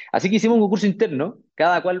 Así que hicimos un concurso interno,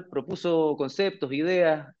 cada cual propuso conceptos,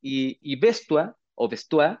 ideas, y Vestua, o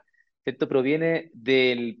Vestuá, ¿cierto? Proviene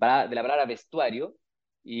de la palabra vestuario,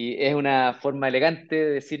 y es una forma elegante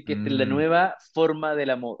de decir que esta es la Mm, nueva forma de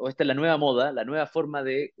la moda, o esta es la nueva moda, la nueva forma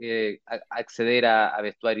de acceder a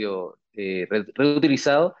vestuario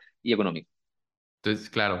reutilizado y económico. entonces,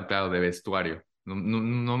 claro, claro, de vestuario. No, no,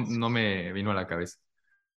 no, no me vino a la cabeza.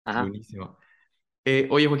 Ajá. Buenísimo.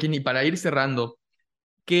 Oye, Joaquín, y para ir cerrando,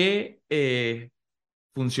 ¿qué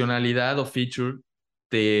funcionalidad o feature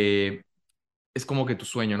te es como que tu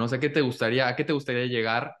sueño, ¿no? O sea, a qué te gustaría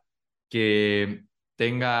llegar que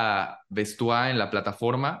tenga Vestuá en la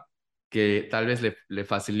plataforma que tal vez le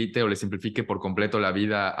facilite o le simplifique por completo la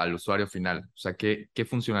vida al usuario final? O sea, ¿qué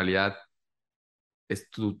funcionalidad es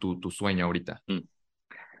tu sueño ahorita? Mm.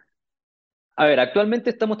 A ver, actualmente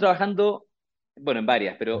estamos trabajando, bueno, en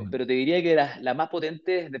varias, Ujú. pero te diría que la más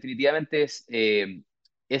potente definitivamente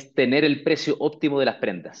es tener el precio óptimo de las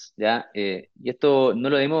prendas, ¿ya? Y esto no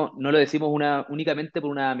lo decimos únicamente por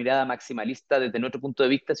una mirada maximalista desde nuestro punto de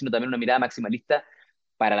vista, sino también una mirada maximalista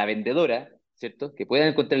para la vendedora, ¿cierto? Que pueda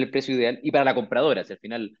encontrar el precio ideal, y para la compradora, si al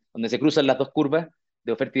final, donde se cruzan las dos curvas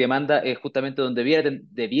de oferta y demanda, es justamente donde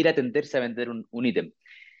debiera tenderse a vender un ítem.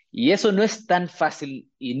 Y eso no es tan fácil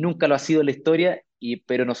y nunca lo ha sido en la historia,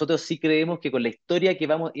 pero nosotros sí creemos que con la historia que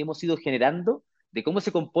hemos ido generando de cómo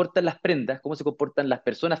se comportan las prendas, cómo se comportan las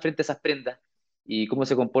personas frente a esas prendas y cómo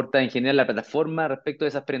se comporta en general la plataforma respecto de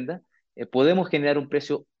esas prendas, podemos generar un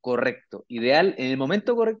precio correcto, ideal, en el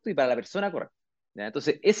momento correcto y para la persona correcta. ¿Ya?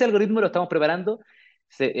 Entonces, ese algoritmo lo estamos preparando.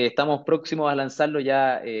 Estamos próximos a lanzarlo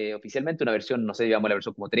ya oficialmente, una versión, no sé, digamos la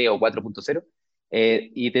versión como 3 o 4.0.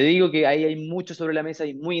 Y te digo que ahí hay mucho sobre la mesa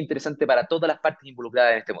y muy interesante para todas las partes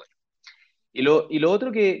involucradas en este modelo. Y lo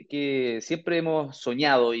otro que siempre hemos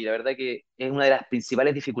soñado, y la verdad que es una de las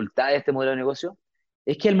principales dificultades de este modelo de negocio,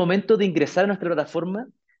 es que al momento de ingresar a nuestra plataforma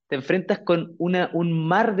te enfrentas con un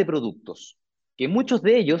mar de productos, que muchos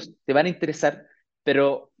de ellos te van a interesar,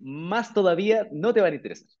 pero más todavía no te van a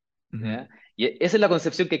interesar. Ujú. ¿Ya? Y esa es la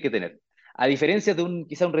concepción que hay que tener. A diferencia de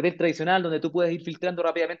quizá un retail tradicional donde tú puedes ir filtrando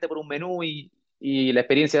rápidamente por un menú y la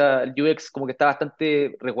experiencia el UX como que está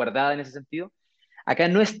bastante resguardada en ese sentido. Acá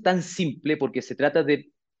no es tan simple porque se trata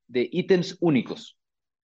de ítems únicos.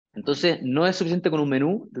 Entonces, no es suficiente con un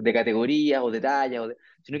menú de categorías o de tallas,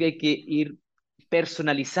 sino que hay que ir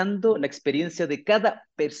personalizando la experiencia de cada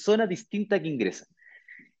persona distinta que ingresa.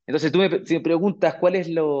 Entonces, si me preguntas cuál es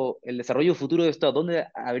el desarrollo futuro de esto, dónde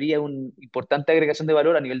habría una importante agregación de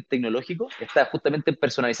valor a nivel tecnológico, está justamente en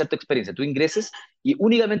personalizar tu experiencia. Tú ingreses y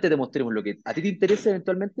únicamente te mostremos lo que a ti te interesa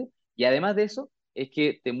eventualmente, y además de eso, es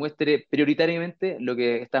que te muestre prioritariamente lo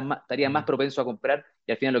que estaría más propenso a comprar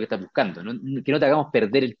y al final lo que estás buscando, ¿no? Que no te hagamos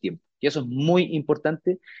perder el tiempo. Y eso es muy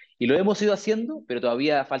importante y lo hemos ido haciendo, pero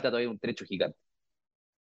falta todavía un trecho gigante.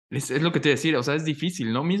 Es lo que te iba a decir, o sea, es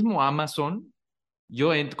difícil, ¿no? Mismo Amazon,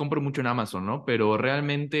 yo compro mucho en Amazon, ¿no? Pero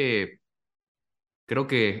realmente creo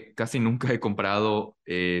que casi nunca he comprado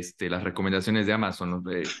las recomendaciones de Amazon, ¿no?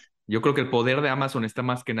 Yo creo que el poder de Amazon está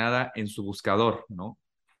más que nada en su buscador, ¿no?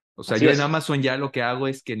 O sea, Así yo en es. Amazon ya lo que hago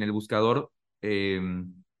es que en el buscador eh,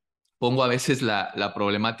 pongo a veces la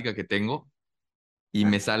problemática que tengo y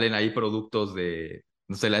me salen ahí productos de,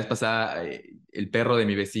 no sé, la vez pasada el perro de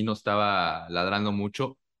mi vecino estaba ladrando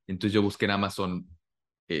mucho, entonces yo busqué en Amazon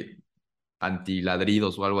eh,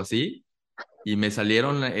 antiladridos o algo así y me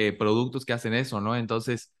salieron productos que hacen eso, ¿no?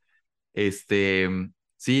 Entonces, este,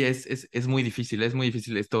 sí, es muy difícil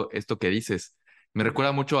esto que dices. Me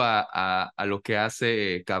recuerda mucho a lo que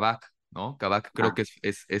hace Kavak, ¿no? Kavak creo Ah. que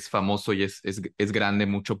es famoso y es grande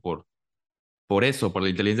mucho por eso, por la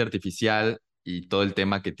inteligencia artificial y todo el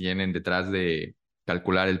tema que tienen detrás de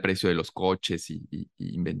calcular el precio de los coches y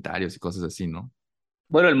inventarios y cosas así, ¿no?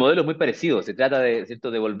 Bueno, el modelo es muy parecido. Se trata de,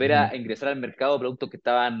 ¿cierto?, de volver Ujú. a ingresar al mercado productos que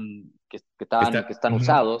están Ujú.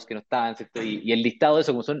 usados, que no estaban, ¿cierto? Y el listado de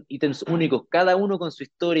eso, como son ítems únicos, cada uno con su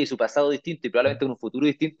historia y su pasado distinto y probablemente con un futuro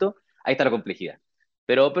distinto, ahí está la complejidad.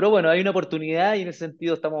 Pero bueno, hay una oportunidad y en ese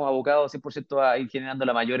sentido estamos abocados 100% a ir generando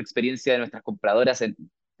la mayor experiencia de nuestras compradoras en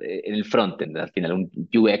el frontend, al final, un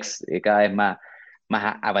UX cada vez más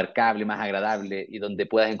abarcable, más agradable y donde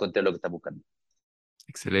puedas encontrar lo que estás buscando.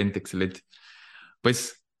 Excelente, excelente.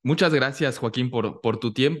 Pues muchas gracias, Joaquín, por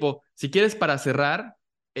tu tiempo. Si quieres, para cerrar,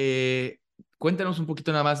 eh, cuéntanos un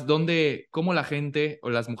poquito nada más, cómo la gente o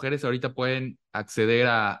las mujeres ahorita pueden acceder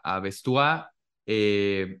a Vestuá,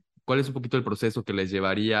 cuál es un poquito el proceso que les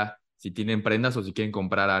llevaría si tienen prendas o si quieren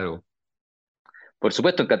comprar algo. Por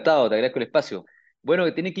supuesto, encantado, te agradezco el espacio.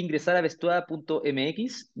 Bueno, tienen que ingresar a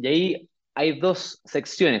vestuada.mx y ahí hay dos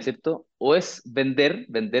secciones, ¿cierto? O es vender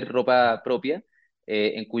ropa propia,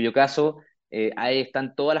 en cuyo caso ahí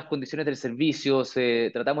están todas las condiciones del servicio,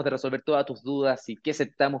 tratamos de resolver todas tus dudas, y qué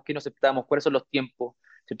aceptamos, qué no aceptamos, cuáles son los tiempos,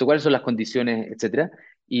 ¿cierto? Cuáles son las condiciones, etcétera.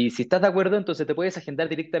 Y si estás de acuerdo, entonces te puedes agendar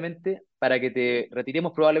directamente para que te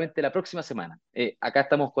retiremos probablemente la próxima semana. Acá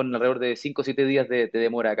estamos con alrededor de 5 o 7 días de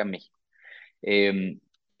demora acá en México. Eh,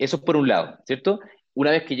 Eso es por un lado, ¿cierto?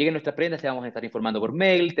 Una vez que lleguen nuestras prendas, te vamos a estar informando por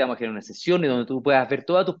mail, te vamos a generar una sesión en donde tú puedas ver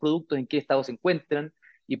todos tus productos, en qué estado se encuentran,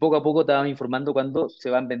 y poco a poco te vamos informando cuándo se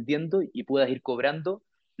van vendiendo y puedas ir cobrando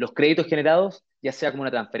los créditos generados, ya sea como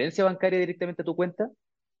una transferencia bancaria directamente a tu cuenta,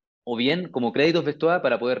 o bien como créditos Vestuaria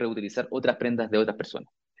para poder reutilizar otras prendas de otras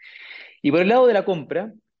personas. Y por el lado de la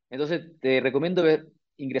compra, entonces te recomiendo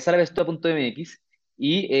ingresar a vestuaria.mx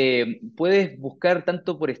y puedes buscar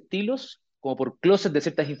tanto por estilos como por closets de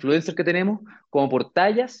ciertas influencers que tenemos, como por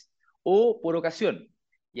tallas o por ocasión.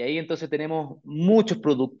 Y ahí entonces tenemos muchos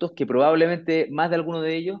productos que probablemente más de alguno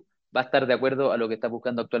de ellos va a estar de acuerdo a lo que estás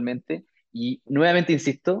buscando actualmente. Y nuevamente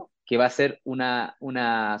insisto que va a ser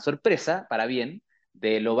una sorpresa para bien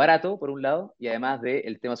de lo barato, por un lado, y además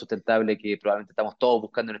del tema sustentable que probablemente estamos todos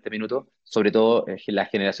buscando en este minuto, sobre todo las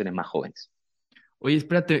generaciones más jóvenes. Oye,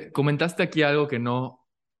 espérate, comentaste aquí algo que no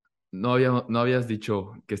habías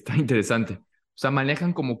dicho que está interesante. O sea,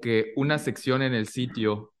 manejan como que una sección en el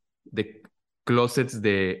sitio de closets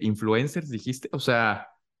de influencers, dijiste. O sea,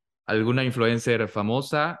 alguna influencer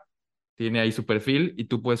famosa tiene ahí su perfil y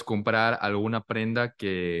tú puedes comprar alguna prenda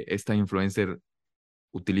que esta influencer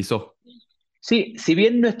utilizó. Sí, si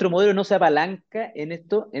bien nuestro modelo no se apalanca en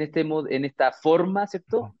esto, en esta forma,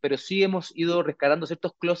 ¿cierto? Pero sí hemos ido rescatando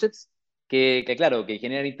ciertos closets claro, que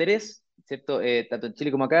generan interés, ¿cierto? Tanto en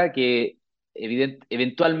Chile como acá, que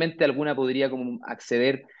eventualmente alguna podría como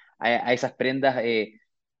acceder a esas prendas,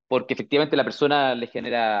 porque efectivamente la persona le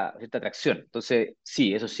genera cierta atracción. Entonces,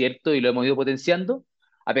 sí, eso es cierto y lo hemos ido potenciando,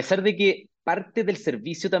 a pesar de que parte del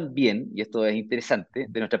servicio también, y esto es interesante,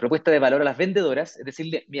 de nuestra propuesta de valor a las vendedoras, es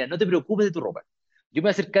decirle, mira, no te preocupes de tu ropa. Yo me voy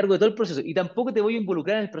a hacer cargo de todo el proceso y tampoco te voy a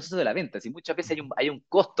involucrar en el proceso de la venta. Si muchas veces hay un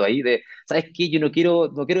costo ahí de, ¿sabes qué? Yo no quiero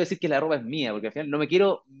decir que la ropa es mía, porque al final no me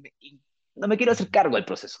quiero hacer cargo del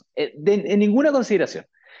proceso, en ninguna consideración.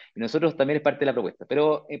 Y nosotros también es parte de la propuesta,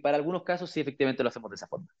 pero para algunos casos sí, efectivamente lo hacemos de esa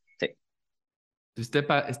forma. Sí.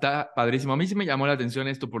 Está padrísimo. A mí sí me llamó la atención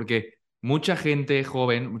esto porque mucha gente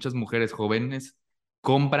joven, muchas mujeres jóvenes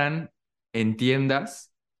compran en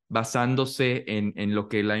tiendas basándose en lo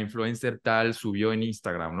que la influencer tal subió en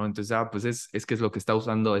Instagram, ¿no? Entonces, pues es que es lo que está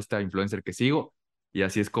usando esta influencer que sigo y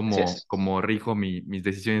así es Así como, es. como rijo mis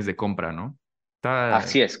decisiones de compra, ¿no? Está,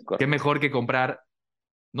 Así es, qué correcto. mejor que comprar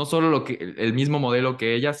no solo el mismo modelo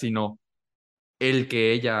que ella, sino el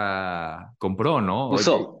que ella compró, ¿no? Oye,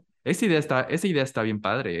 Usó. esa idea está bien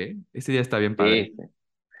padre, ¿eh? Esa idea está bien padre. Sí.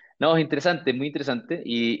 No, es interesante, muy interesante.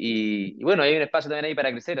 Y bueno, hay un espacio también ahí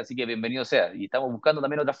para crecer, así que bienvenido sea. Y estamos buscando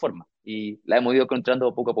también otras formas. Y la hemos ido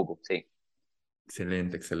encontrando poco a poco, sí.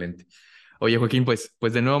 Excelente, excelente. Oye, Joaquín, pues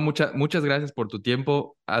de nuevo muchas gracias por tu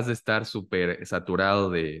tiempo. Has de estar súper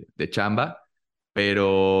saturado de chamba,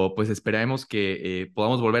 pero pues esperemos que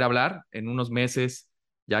podamos volver a hablar en unos meses,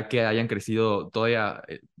 ya que hayan crecido todavía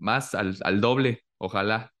más al doble,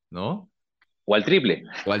 ojalá, ¿no? O al triple.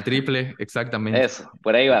 O al triple, exactamente. Eso,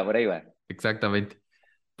 por ahí va, por ahí va. Exactamente.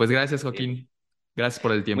 Pues gracias, Bien. Joaquín. Gracias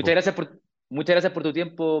por el Muchas tiempo. gracias por, muchas gracias por tu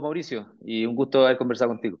tiempo, Mauricio, y un gusto haber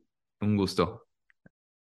conversado contigo. Un gusto.